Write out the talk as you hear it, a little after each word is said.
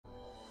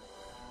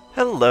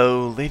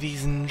Hello,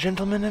 ladies and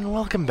gentlemen, and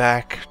welcome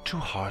back to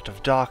Heart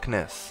of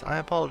Darkness. I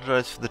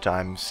apologize for the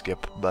time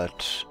skip,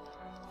 but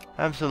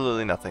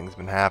absolutely nothing's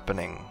been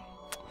happening.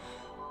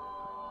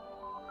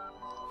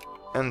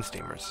 And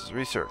steamers is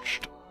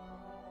researched.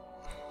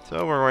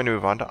 So we're going to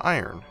move on to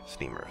iron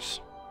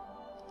steamers.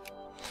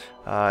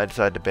 I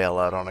decided to bail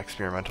out on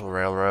experimental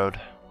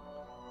railroad.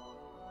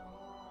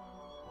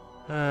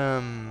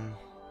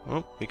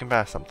 Oh, we can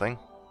pass something.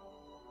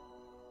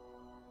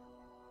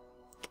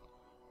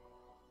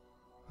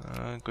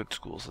 Good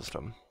school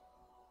system.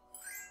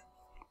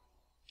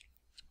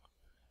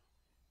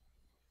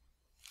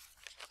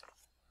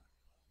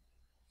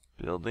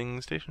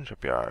 Building station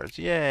shipyards.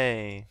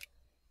 Yay!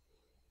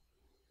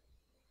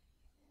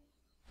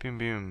 Boom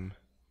boom.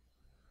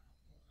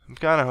 I'm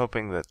kinda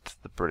hoping that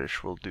the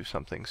British will do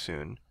something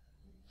soon.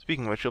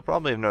 Speaking of which, you'll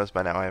probably have noticed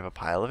by now I have a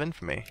pile of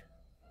infamy.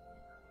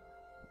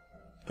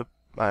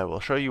 I will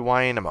show you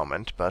why in a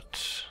moment,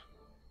 but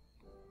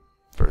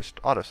first,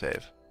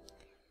 autosave.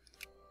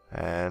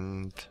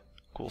 And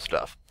cool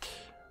stuff.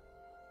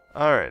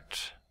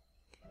 Alright.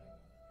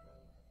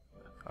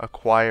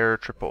 Acquire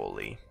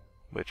Tripoli,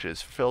 which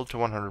is fulfilled to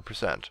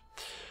 100%.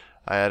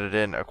 I added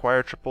in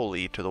Acquire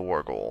Tripoli to the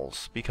war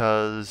goals,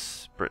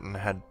 because Britain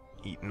had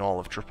eaten all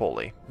of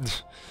Tripoli.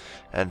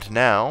 And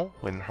now,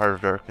 when Heart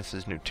of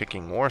Darkness's new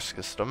ticking war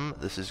system,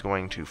 this is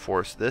going to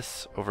force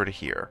this over to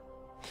here.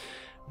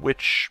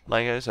 Which,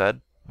 like I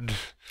said,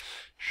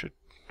 should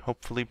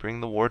hopefully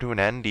bring the war to an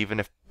end, even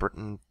if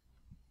Britain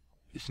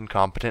is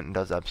incompetent and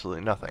does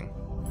absolutely nothing.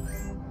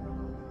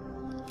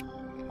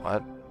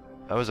 What?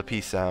 That was a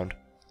peace sound.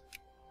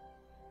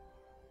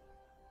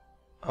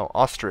 Oh,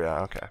 Austria,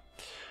 okay.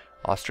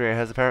 Austria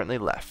has apparently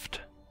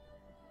left.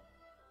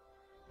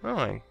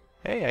 Oh,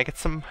 hey, I get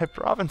some of my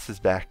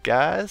provinces back,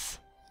 guys.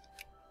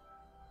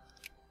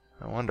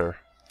 I wonder.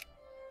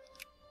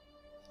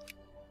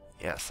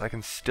 Yes, I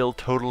can still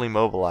totally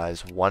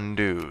mobilize one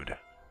dude.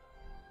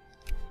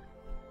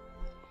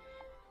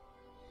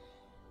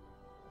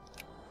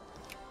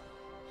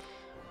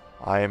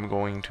 I am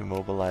going to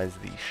mobilize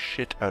the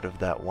shit out of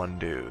that one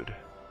dude.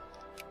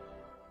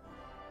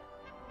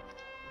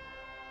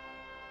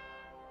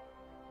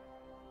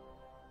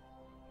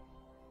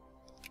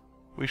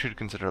 We should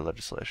consider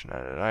legislation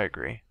added, I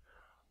agree.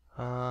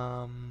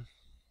 So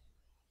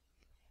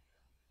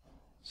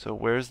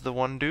where's the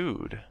one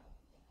dude?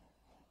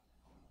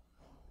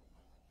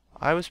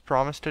 I was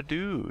promised a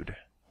dude.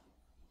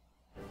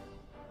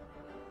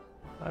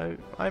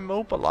 I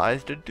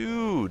mobilized a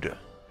dude.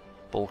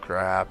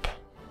 Bullcrap.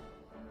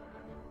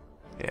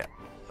 Yeah.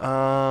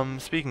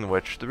 Speaking of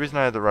which, the reason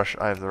I have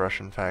the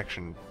Russian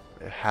faction,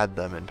 had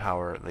them in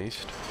power at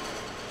least,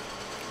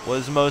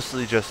 was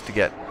mostly just to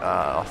get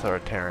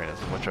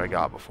authoritarianism, which I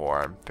got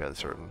before. I'm fairly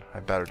certain.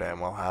 I better damn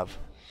well have.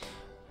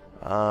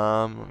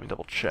 Let me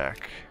double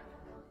check.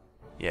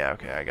 Yeah,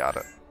 okay, I got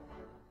it.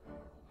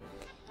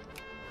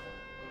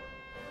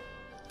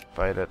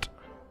 Fight it.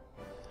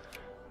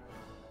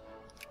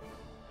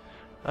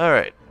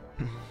 Alright.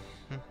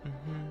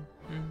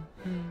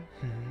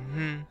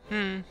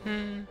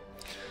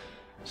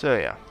 So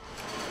yeah,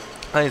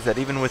 like I said,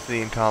 even with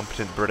the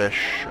incompetent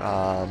British,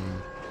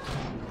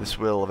 this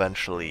will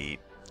eventually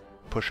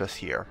push us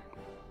here.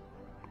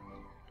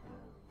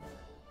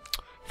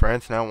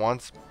 France now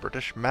wants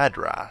British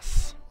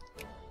Madras.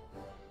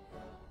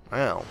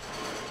 Well.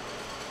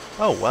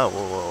 Oh, wow, whoa,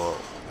 whoa,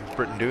 whoa. Is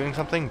Britain doing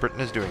something?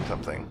 Britain is doing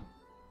something.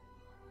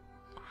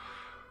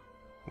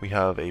 We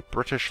have a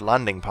British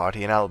landing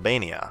party in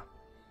Albania.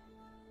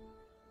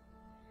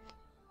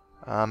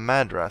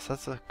 Madras,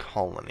 that's a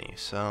colony,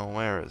 so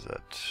where is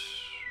it?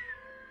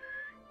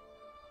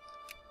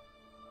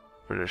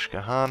 British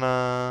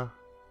Guyana,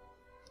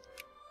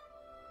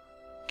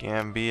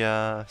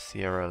 Gambia,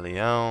 Sierra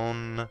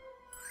Leone.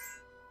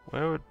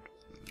 Where would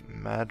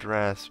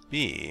Madras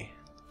be?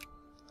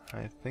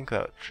 I think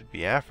that should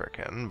be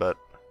African, but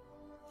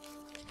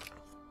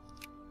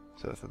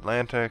South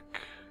Atlantic,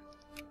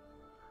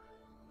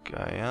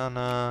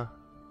 Guyana.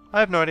 I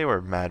have no idea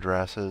where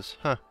Madras is.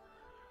 Huh.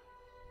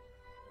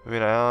 I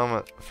mean,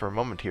 for a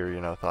moment here,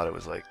 thought it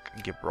was like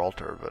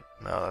Gibraltar, but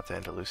no, that's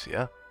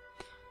Andalusia.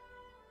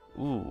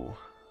 Ooh.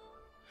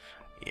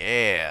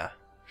 Yeah.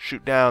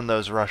 Shoot down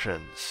those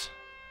Russians.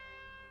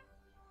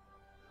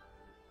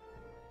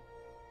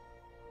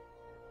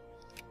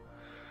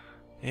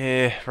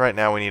 Right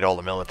now we need all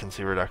the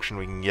militancy reduction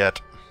we can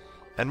get.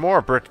 And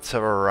more Brits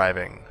are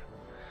arriving.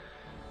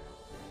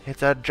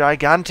 It's a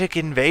gigantic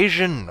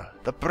invasion!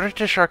 The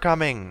British are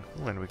coming!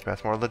 Ooh, and we can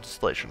pass more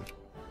legislation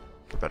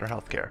for better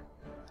healthcare.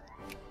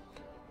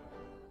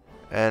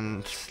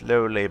 And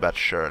slowly but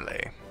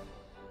surely.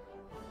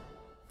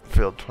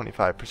 Filled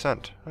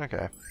 25%.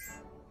 Okay.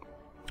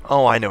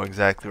 Oh, I know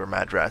exactly where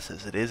Madras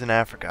is. It is in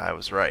Africa, I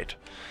was right.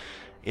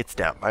 It's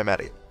down by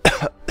Medi.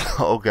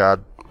 Oh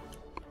god.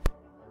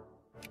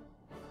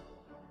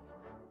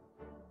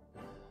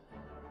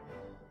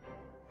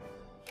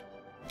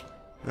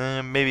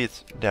 Maybe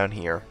it's down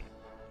here.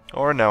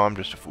 Or no, I'm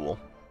just a fool.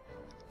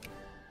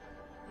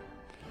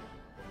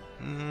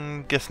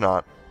 Guess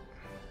not.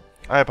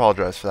 I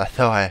apologize for that,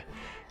 though. I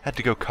had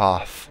to go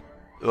cough.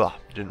 Ugh,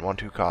 didn't want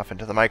to cough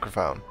into the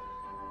microphone.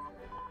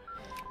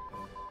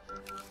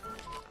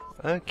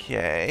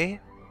 Okay.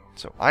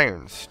 So,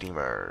 iron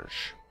steamers.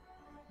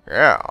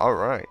 Yeah,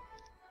 alright.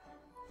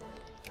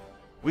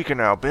 We can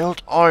now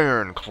build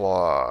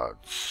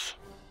ironclads.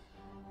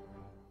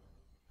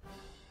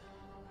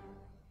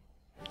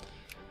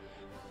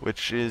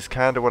 Which is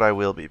kind of what I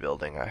will be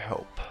building, I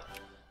hope.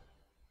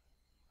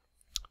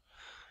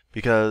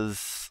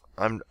 Because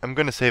I'm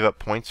going to save up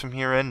points from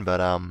here in, but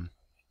I'm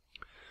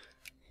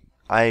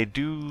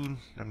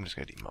just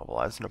going to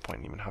demobilize. No point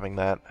in even having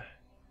that.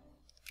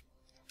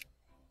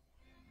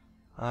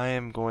 I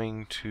am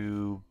going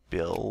to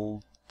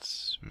build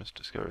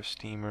Discover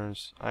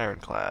steamers.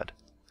 Ironclad.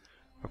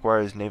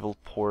 Requires naval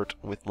port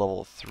with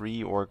level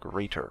 3 or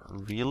greater.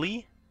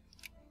 Really?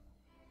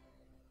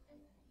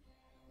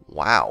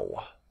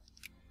 Wow.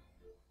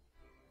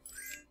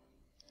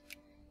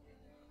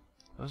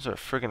 Those are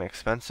friggin'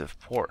 expensive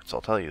ports,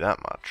 I'll tell you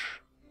that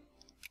much.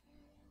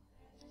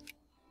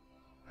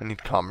 I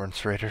need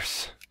commerce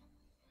raiders.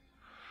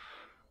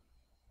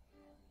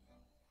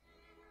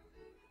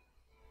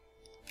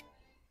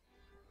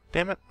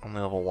 Damn it, only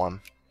level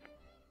 1.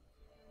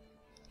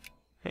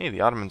 Hey,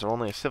 the Ottomans are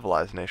only a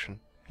civilized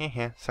nation.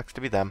 Heh, sucks to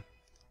be them.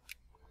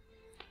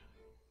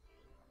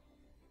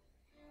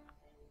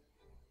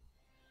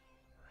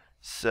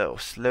 So,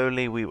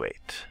 slowly we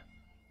wait.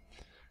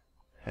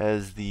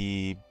 As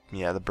the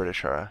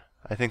British are...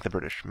 I think the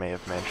British may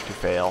have managed to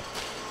fail.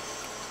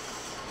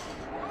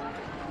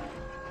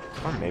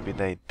 Or maybe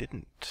they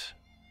didn't.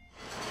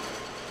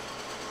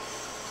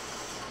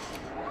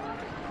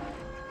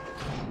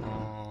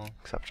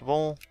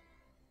 Acceptable.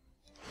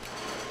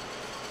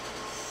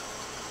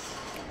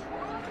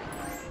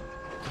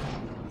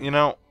 You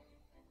know,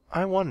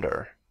 I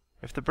wonder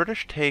if the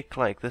British take,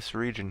 like, this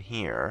region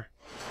here,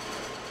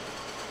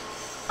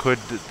 could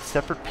the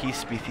separate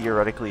peace be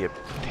theoretically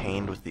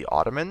obtained with the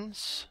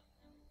Ottomans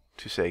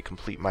to, say,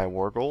 complete my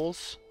war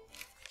goals?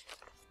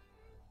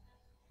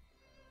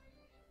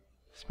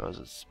 I suppose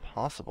it's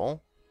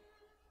possible.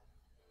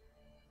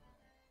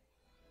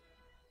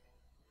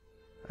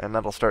 And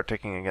that'll start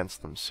ticking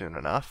against them soon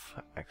enough.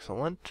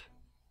 Excellent.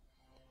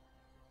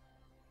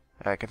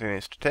 That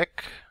continues to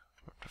tick.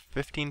 Up to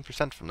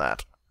 15% from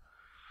that.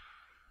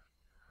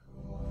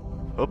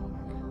 Oh.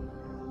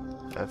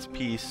 That's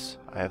peace.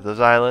 I have those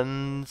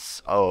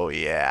islands. Oh,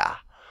 yeah.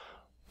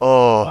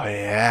 Oh,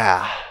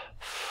 yeah.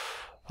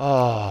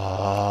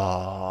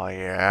 Oh,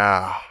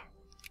 yeah.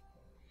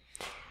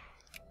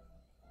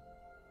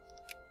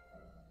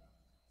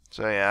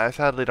 So, yeah, I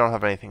sadly don't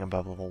have anything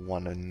above level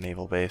 1 in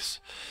naval base.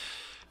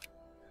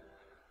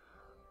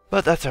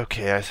 But that's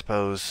okay, I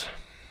suppose.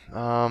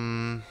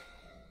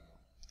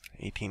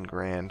 18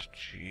 grand,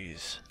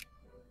 jeez.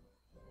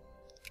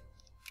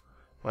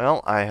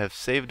 Well, I have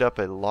saved up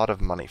a lot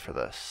of money for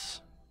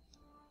this.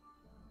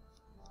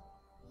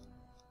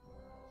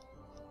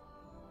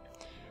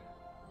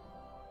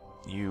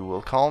 You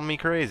will call me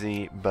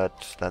crazy,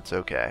 but that's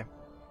okay.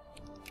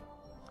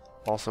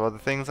 Also, other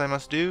things I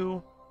must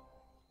do.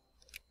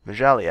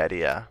 Majali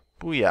idea.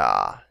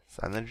 Booyah.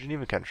 Sign the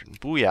Geneva Convention.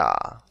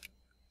 Booyah.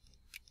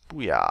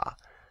 Booyah.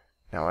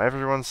 Now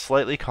everyone's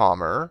slightly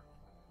calmer.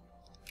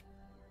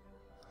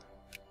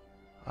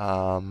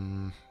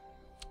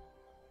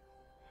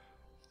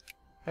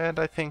 And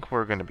I think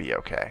we're going to be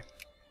okay.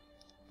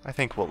 I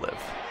think we'll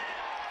live.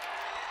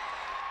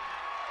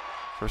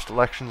 First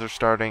elections are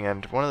starting,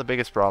 and one of the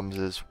biggest problems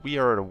is we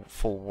are at a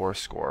full war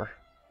score.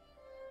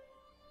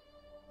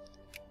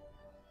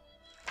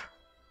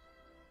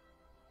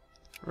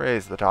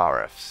 Raise the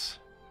tariffs.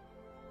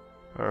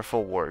 Or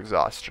full war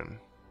exhaustion.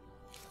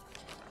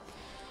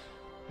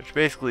 Which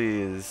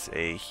basically is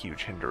a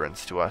huge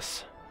hindrance to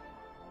us.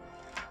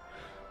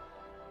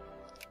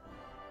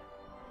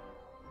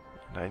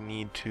 And I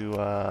need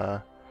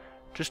to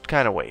just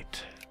kind of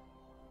wait.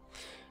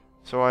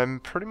 So I'm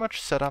pretty much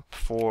set up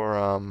for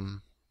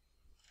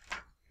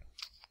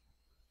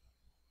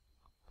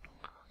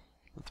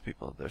let the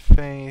people of their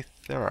faith.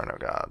 There are no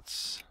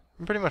gods.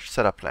 I'm pretty much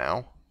set up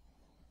now.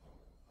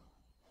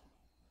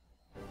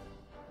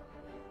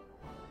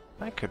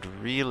 I could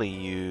really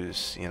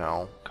use, you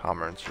know,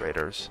 commerce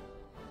raiders.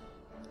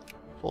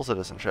 Full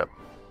citizenship.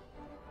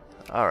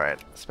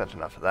 Alright, spent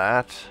enough of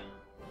that.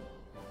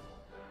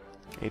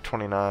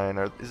 829,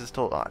 or is it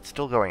still... Oh, it's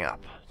still going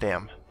up.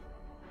 Damn.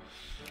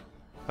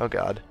 Oh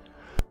god.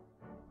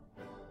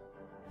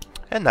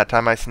 And that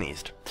time I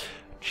sneezed.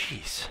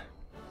 Jeez.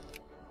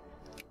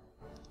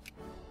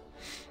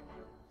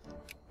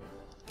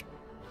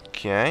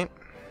 Okay.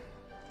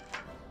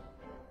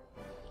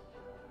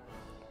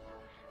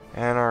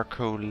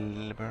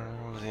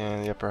 Anarcho-liberals,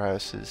 yeah, the upper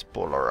house is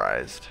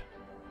polarized.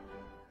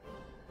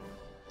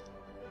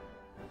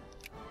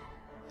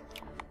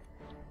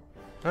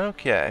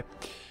 Okay.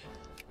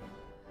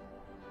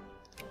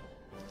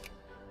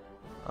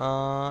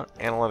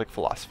 Analytic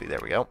philosophy, there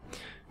we go.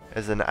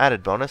 As an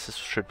added bonus, this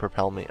should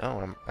propel me... Oh,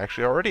 I'm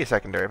actually already a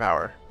secondary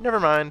power. Never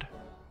mind.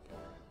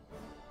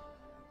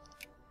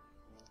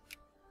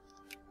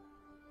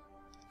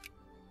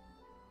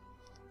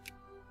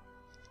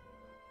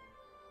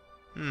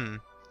 You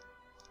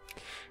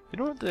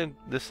know what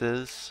this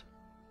is?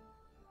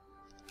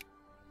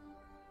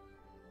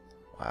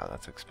 Wow,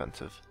 that's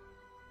expensive.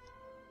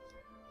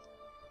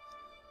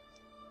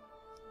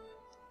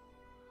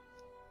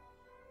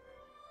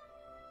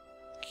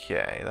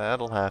 Okay,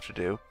 that'll have to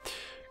do.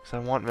 Because I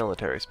want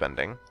military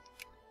spending.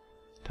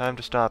 Time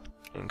to stop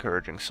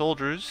encouraging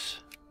soldiers.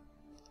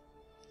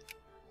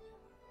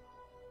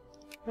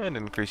 And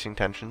increasing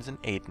tensions in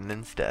Aden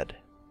instead.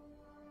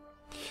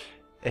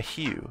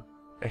 Hew.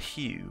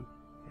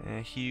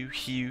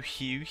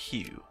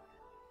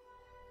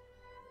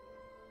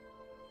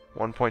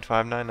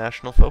 1.59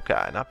 national foci,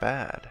 not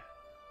bad.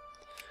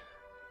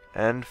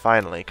 And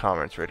finally,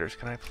 commerce raiders.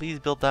 Can I please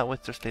build that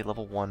with just a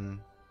level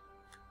 1?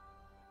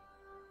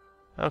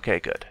 Okay,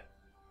 good.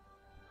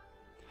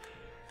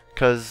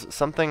 Because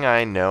something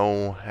I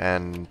know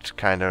and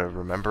kind of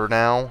remember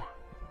now,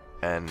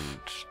 and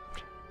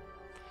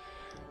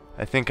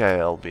I think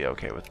I'll be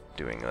okay with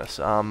doing this.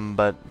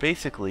 But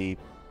basically,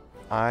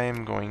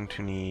 I'm going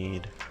to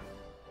need...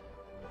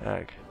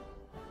 let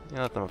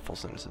them have full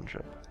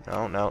citizenship.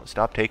 No,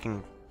 stop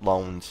taking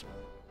loans.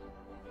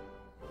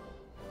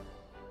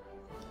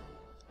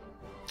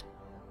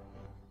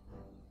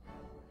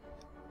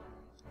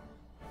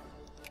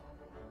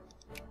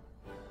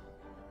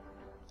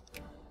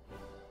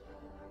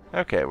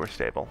 Okay, we're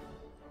stable.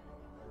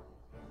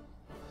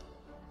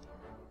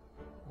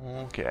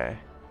 Okay.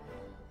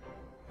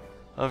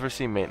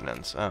 Oversee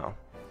maintenance. Oh.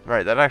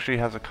 Right, that actually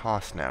has a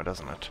cost now,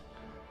 doesn't it?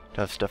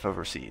 To have stuff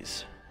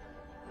overseas.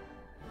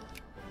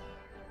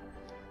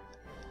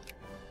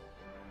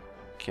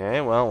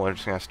 Okay, well, we're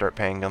just gonna start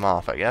paying them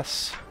off, I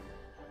guess.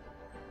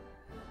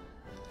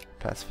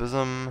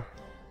 Pacifism.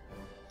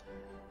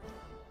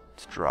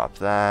 Let's drop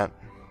that.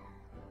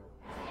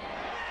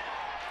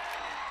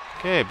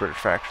 Okay, British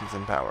factions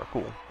in power.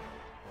 Cool.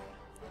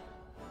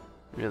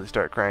 Really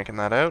start cranking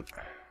that out.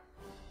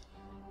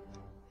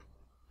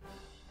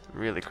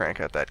 Really crank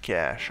out that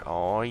cash.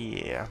 Oh,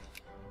 yeah.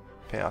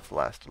 Pay off the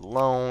last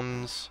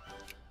loans.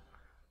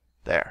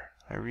 There.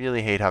 I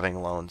really hate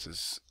having loans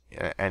as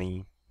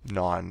any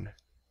non-important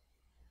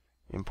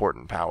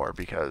power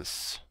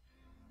because,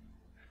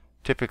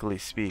 typically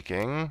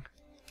speaking,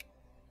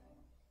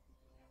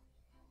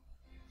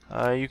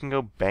 you can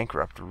go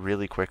bankrupt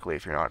really quickly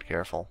if you're not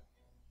careful.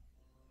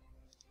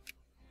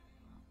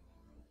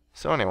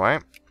 So anyway,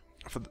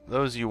 for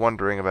those of you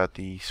wondering about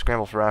the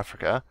Scramble for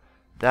Africa,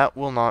 that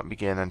will not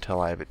begin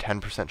until I have a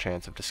 10%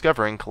 chance of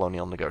discovering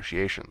colonial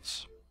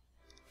negotiations.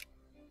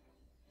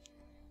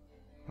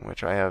 In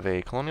which I have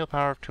a colonial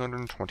power of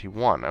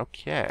 221.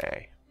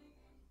 Okay.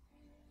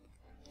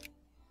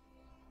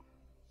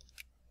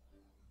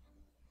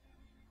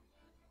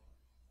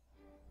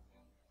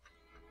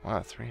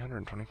 Wow,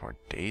 324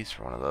 days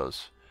for one of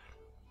those.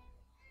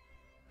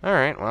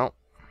 Alright, well.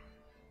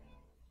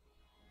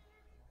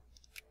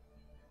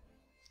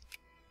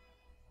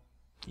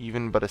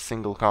 Even but a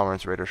single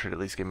commerce raider should at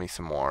least give me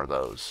some more of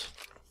those.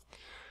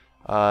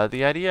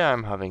 The idea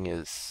I'm having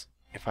is,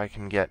 if I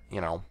can get,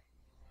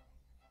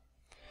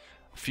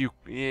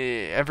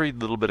 every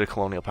little bit of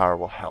colonial power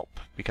will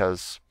help,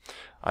 because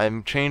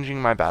I'm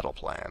changing my battle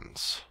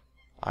plans.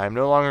 I'm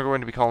no longer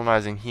going to be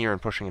colonizing here and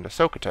pushing into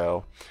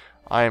Sokoto.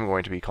 I am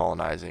going to be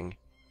colonizing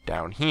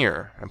down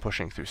here and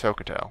pushing through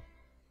Sokoto.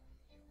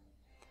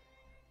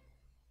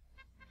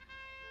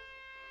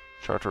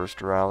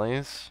 Charterist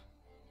rallies.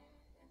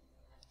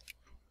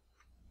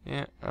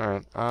 Yeah,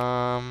 alright.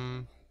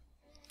 The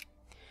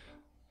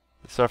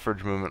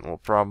suffrage movement will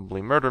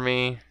probably murder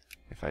me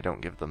if I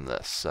don't give them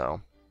this, so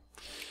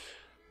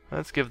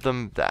let's give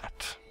them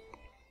that.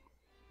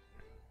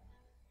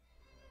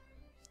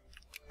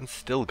 It's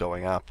still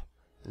going up.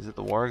 Is it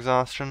the war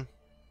exhaustion?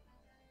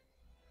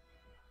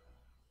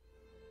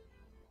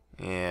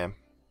 Yeah.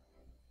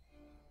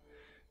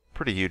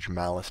 Pretty huge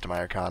malice to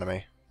my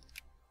economy.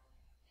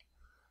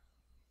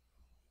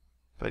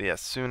 But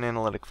yes, soon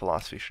analytic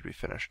philosophy should be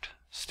finished.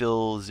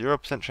 Still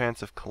 0%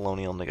 chance of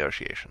colonial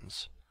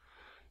negotiations.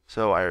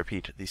 So, I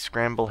repeat, the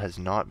scramble has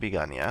not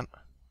begun yet.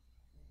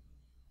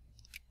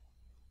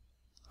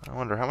 I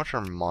wonder, how much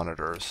are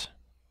monitors?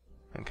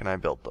 And can I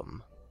build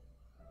them?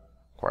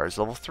 Requires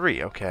level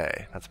 3,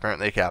 okay. That's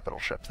apparently a capital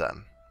ship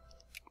then.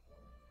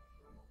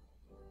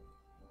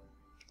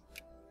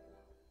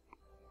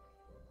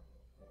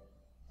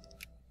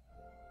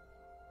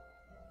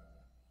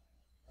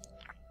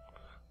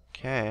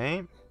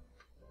 Okay.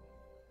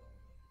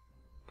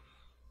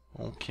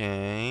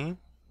 Okay.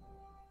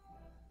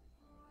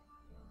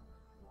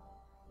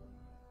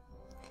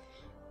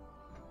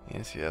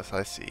 Yes,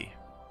 I see.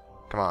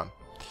 Come on.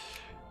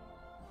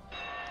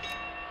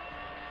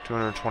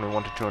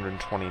 221 to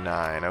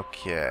 229,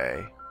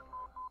 okay.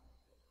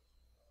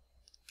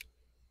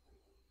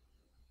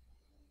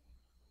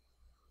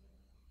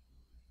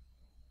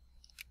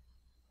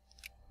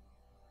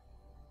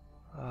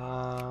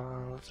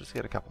 Let's just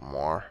get a couple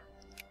more.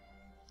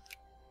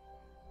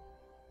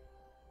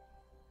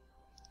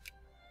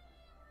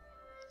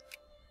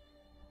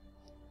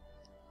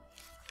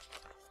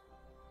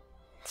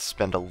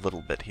 Spend a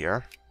little bit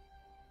here.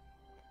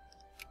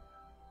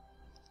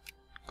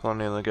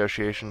 Colonial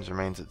negotiations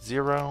remains at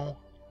 0.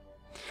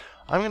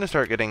 I'm going to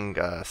start getting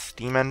a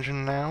steam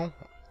engine now,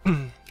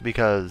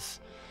 because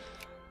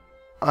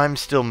I'm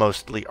still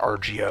mostly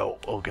RGO.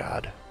 Oh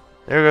god.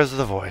 There goes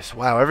the voice.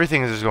 Wow,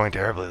 everything is just going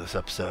terribly this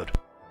episode.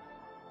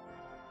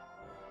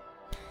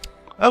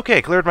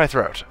 Okay, cleared my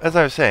throat. As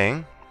I was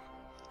saying...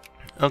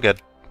 Oh good.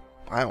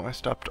 Wow, I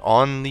stopped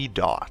on the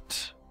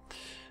dot.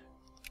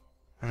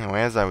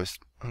 Anyway, as I was...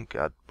 Oh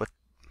god, what...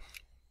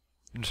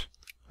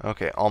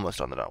 Okay,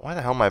 almost on the dot. Why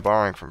the hell am I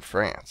borrowing from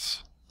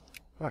France?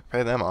 Fuck,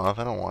 pay them off.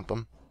 I don't want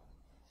them.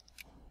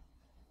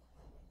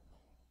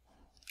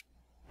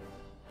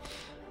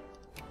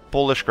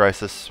 Polish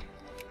crisis.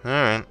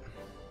 Alright.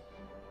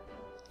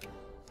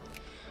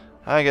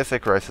 I guess a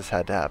crisis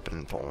had to happen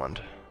in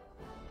Poland.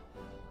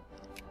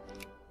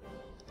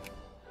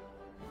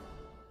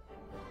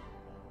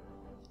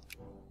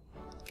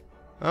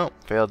 Oh,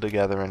 failed to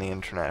gather any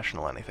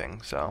international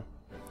anything, so...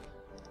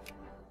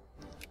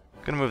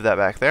 Gonna move that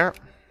back there.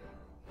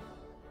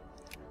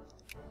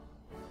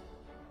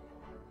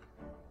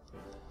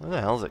 What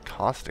the hell is it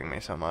costing me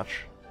so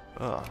much?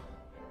 Ugh.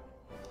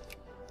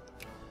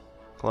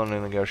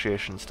 Colonial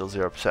negotiations still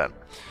 0%.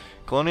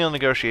 Colonial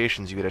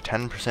negotiations you get a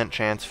 10%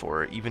 chance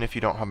for, even if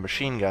you don't have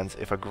machine guns,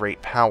 if a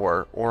great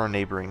power or a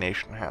neighboring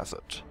nation has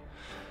it.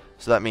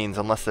 So that means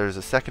unless there's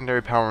a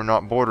secondary power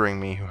not bordering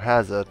me who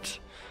has it,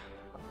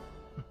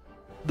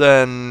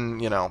 then,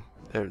 you know,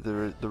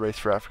 the race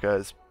for Africa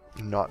is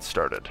not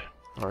started.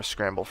 Or a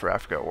scramble for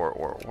Africa,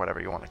 or whatever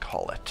you want to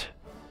call it.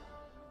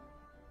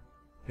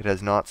 It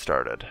has not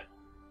started.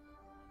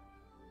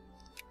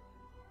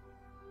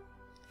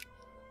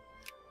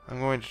 I'm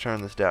going to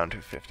turn this down to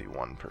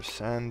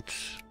 51%.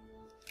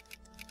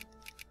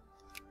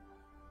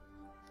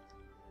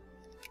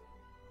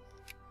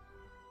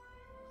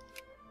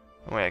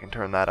 Oh wait, I can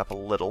turn that up a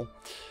little.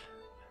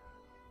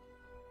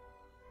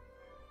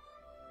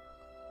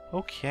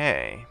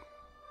 Okay.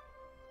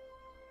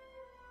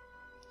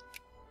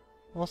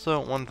 Also,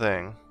 one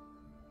thing.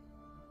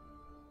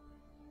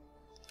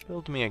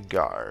 Build me a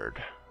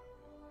guard.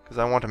 Because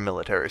I want a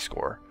military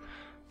score.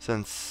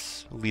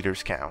 Since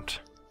leaders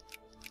count.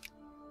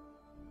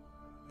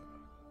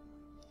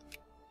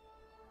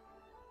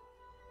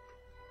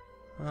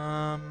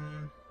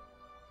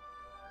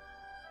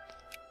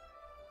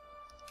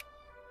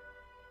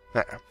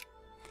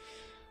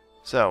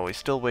 So, we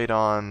still wait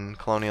on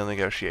colonial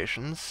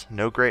negotiations.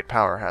 No great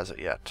power has it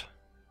yet.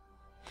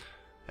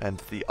 And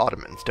the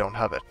Ottomans don't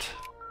have it.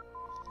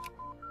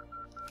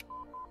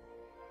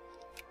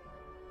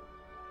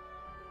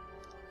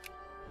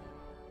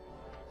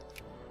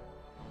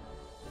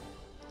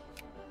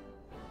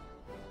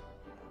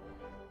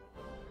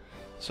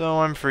 So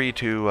I'm free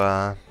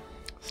to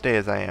stay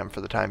as I am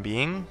for the time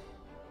being.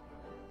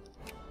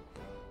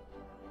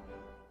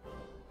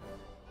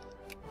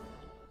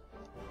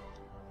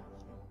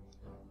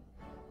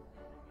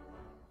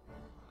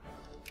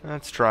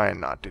 Let's try and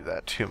not do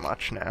that too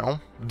much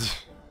now.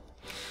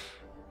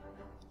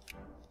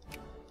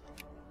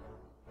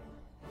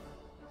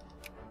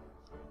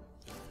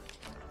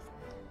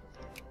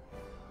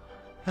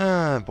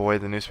 Ah, boy,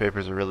 the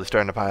newspapers are really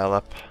starting to pile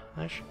up.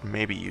 I should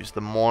maybe use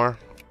them more.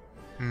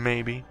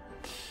 Maybe.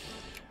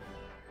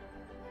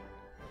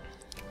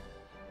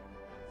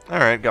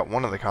 Alright, got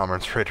one of the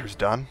commerce traders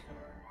done.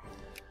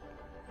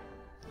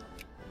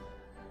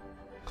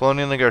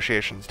 Colonial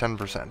negotiations,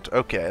 10%.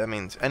 Okay, that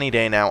means any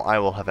day now I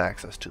will have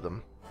access to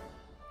them.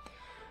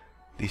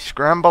 The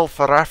scramble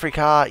for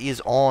Africa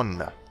is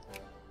on.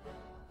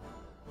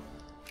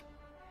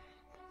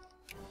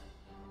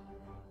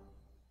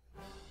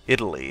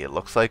 Italy, it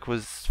looks like,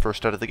 was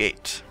first out of the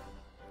gate.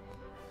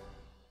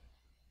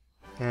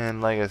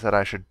 And like I said,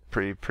 I should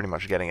pretty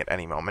much getting it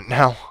any moment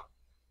now.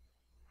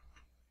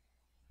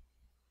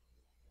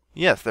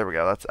 Yes, there we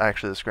go. That's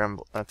actually the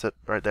scramble. That's it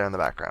right there in the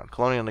background.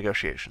 Colonial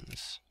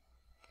negotiations.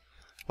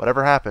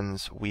 Whatever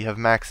happens, we have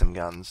Maxim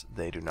guns.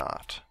 They do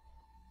not.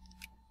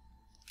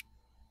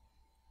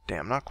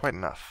 Damn, not quite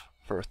enough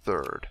for a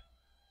third.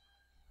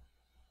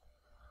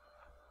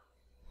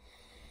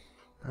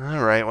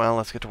 Alright, well,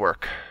 let's get to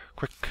work.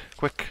 Quick,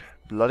 quick,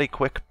 bloody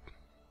quick.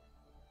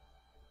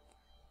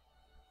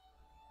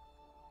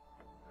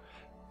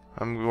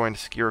 I'm going to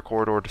secure a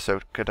corridor to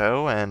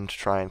Sokoto and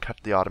try and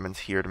cut the Ottomans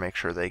here to make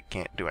sure they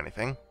can't do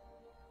anything.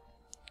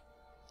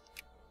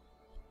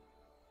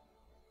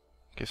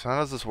 Okay, so how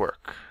does this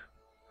work?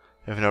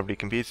 If nobody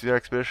competes with your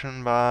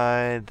expedition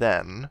by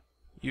then,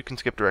 you can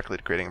skip directly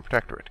to creating a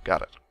protectorate.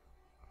 Got it.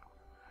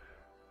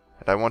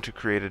 And I want to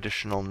create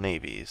additional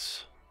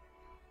navies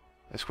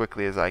as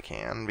quickly as I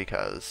can,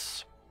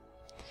 because